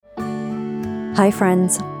Hi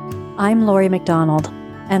friends, I'm Lori McDonald,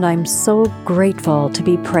 and I'm so grateful to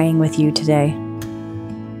be praying with you today.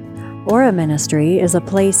 Aura Ministry is a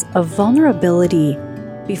place of vulnerability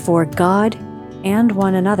before God and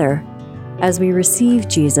one another as we receive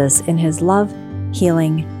Jesus in His love,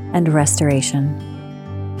 healing, and restoration.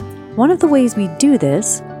 One of the ways we do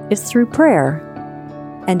this is through prayer,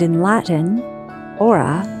 and in Latin,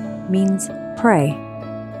 aura means pray.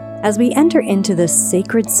 As we enter into this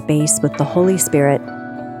sacred space with the Holy Spirit,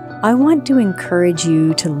 I want to encourage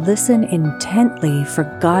you to listen intently for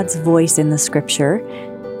God's voice in the Scripture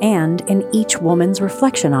and in each woman's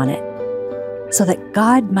reflection on it, so that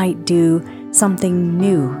God might do something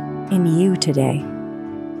new in you today.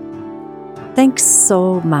 Thanks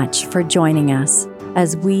so much for joining us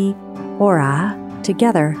as we aura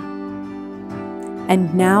together.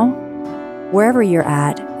 And now, wherever you're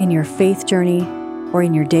at in your faith journey or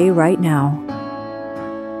in your day right now,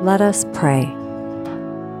 let us pray.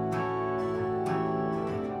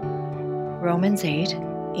 Romans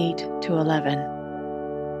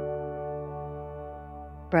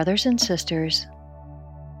 8:8-11. Brothers and sisters,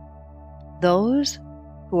 those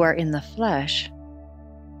who are in the flesh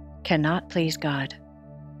cannot please God.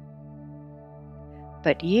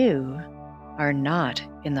 But you are not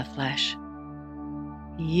in the flesh.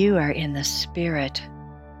 You are in the Spirit,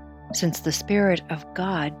 since the Spirit of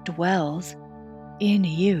God dwells in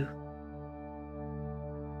you.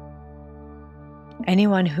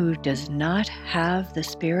 Anyone who does not have the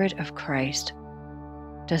Spirit of Christ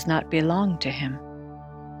does not belong to Him.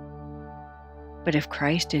 But if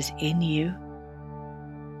Christ is in you,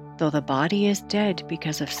 though the body is dead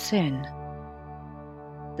because of sin,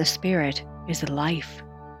 the Spirit is life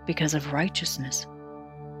because of righteousness.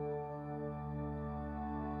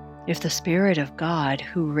 If the Spirit of God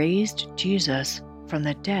who raised Jesus from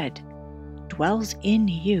the dead dwells in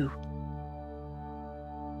you,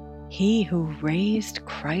 He who raised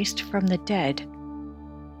Christ from the dead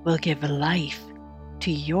will give life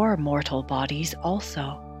to your mortal bodies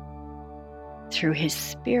also, through His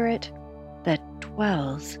Spirit that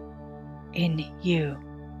dwells in you.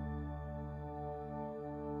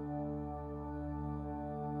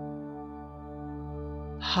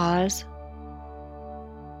 Pause,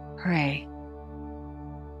 pray,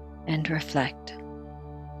 and reflect.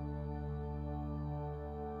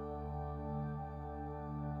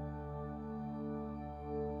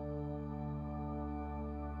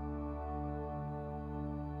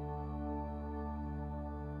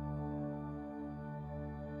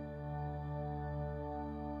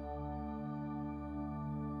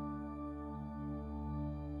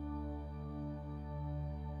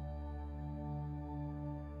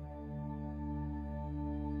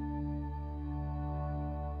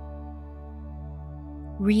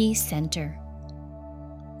 Recenter.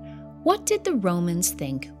 What did the Romans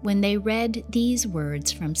think when they read these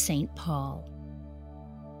words from St. Paul?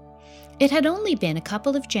 It had only been a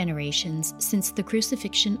couple of generations since the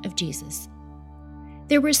crucifixion of Jesus.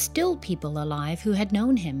 There were still people alive who had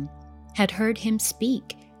known Him, had heard Him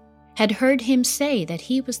speak, had heard Him say that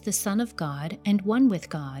He was the Son of God and one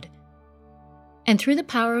with God. And through the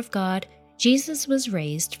power of God, Jesus was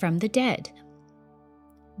raised from the dead.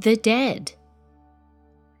 The dead.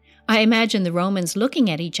 I imagine the Romans looking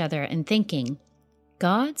at each other and thinking,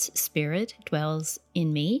 God's Spirit dwells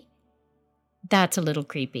in me? That's a little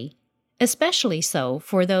creepy, especially so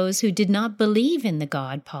for those who did not believe in the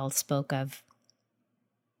God Paul spoke of.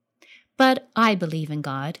 But I believe in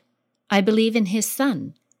God, I believe in His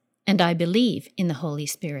Son, and I believe in the Holy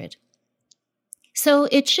Spirit. So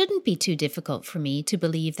it shouldn't be too difficult for me to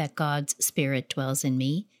believe that God's Spirit dwells in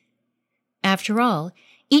me. After all,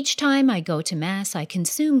 each time I go to Mass, I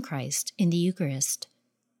consume Christ in the Eucharist.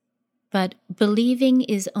 But believing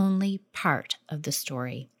is only part of the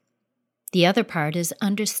story. The other part is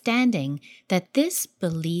understanding that this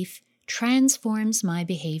belief transforms my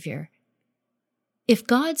behavior. If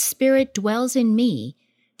God's Spirit dwells in me,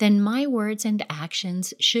 then my words and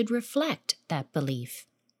actions should reflect that belief.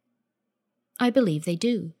 I believe they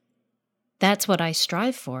do. That's what I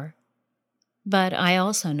strive for. But I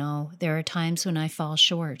also know there are times when I fall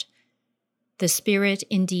short. The spirit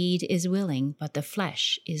indeed is willing, but the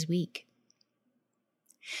flesh is weak.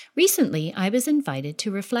 Recently, I was invited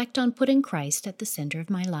to reflect on putting Christ at the center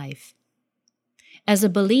of my life. As a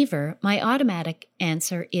believer, my automatic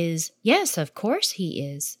answer is, yes, of course He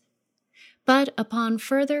is. But upon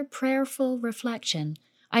further prayerful reflection,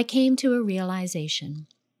 I came to a realization.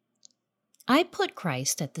 I put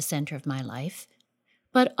Christ at the center of my life,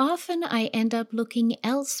 but often I end up looking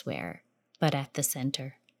elsewhere, but at the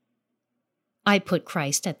center. I put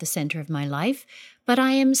Christ at the center of my life, but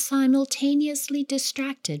I am simultaneously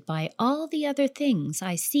distracted by all the other things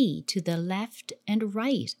I see to the left and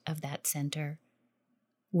right of that center.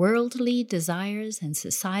 Worldly desires and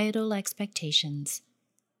societal expectations.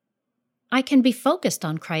 I can be focused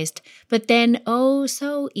on Christ, but then, oh,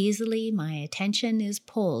 so easily my attention is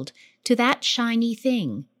pulled to that shiny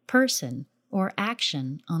thing, person, or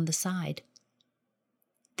action on the side.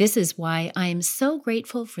 This is why I am so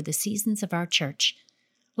grateful for the seasons of our church,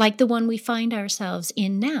 like the one we find ourselves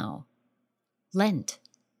in now, Lent.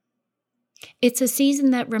 It's a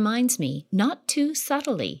season that reminds me, not too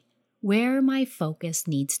subtly, where my focus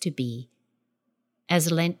needs to be.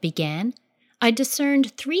 As Lent began, I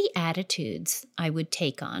discerned 3 attitudes I would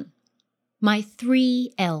take on. My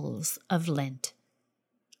 3 L's of Lent.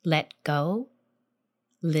 Let go,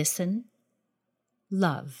 listen,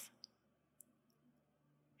 love.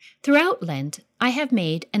 Throughout Lent, I have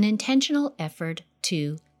made an intentional effort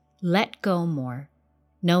to let go more,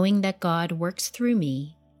 knowing that God works through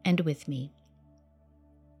me and with me.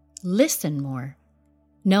 Listen more,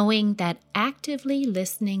 knowing that actively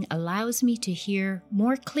listening allows me to hear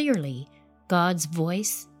more clearly God's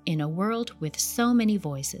voice in a world with so many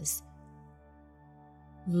voices.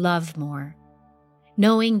 Love more,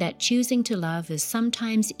 knowing that choosing to love is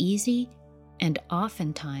sometimes easy and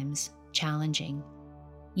oftentimes challenging.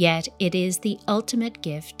 Yet it is the ultimate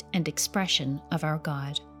gift and expression of our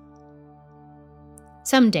God.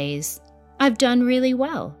 Some days I've done really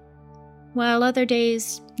well, while other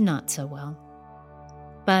days not so well.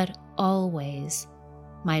 But always,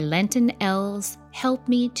 my Lenten L's help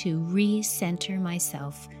me to re-center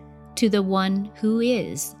myself to the one who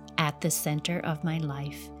is at the center of my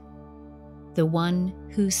life, the one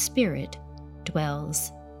whose spirit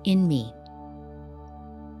dwells in me.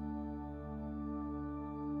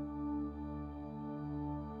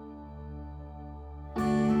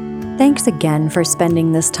 Thanks again for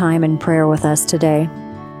spending this time in prayer with us today.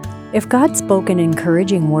 If God spoke an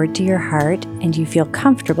encouraging word to your heart and you feel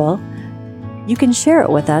comfortable, you can share it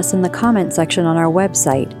with us in the comment section on our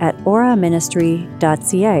website at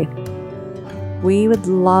oraministry.ca. We would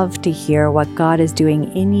love to hear what God is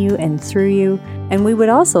doing in you and through you, and we would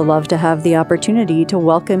also love to have the opportunity to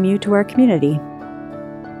welcome you to our community.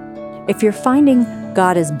 If you're finding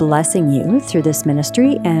God is blessing you through this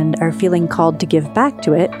ministry and are feeling called to give back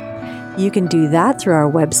to it, you can do that through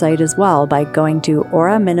our website as well by going to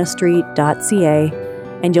oraministry.ca,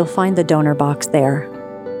 and you'll find the donor box there.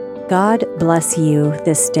 God bless you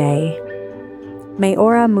this day. May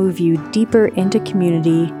Aura move you deeper into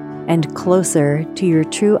community and closer to your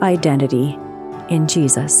true identity in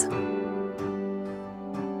Jesus.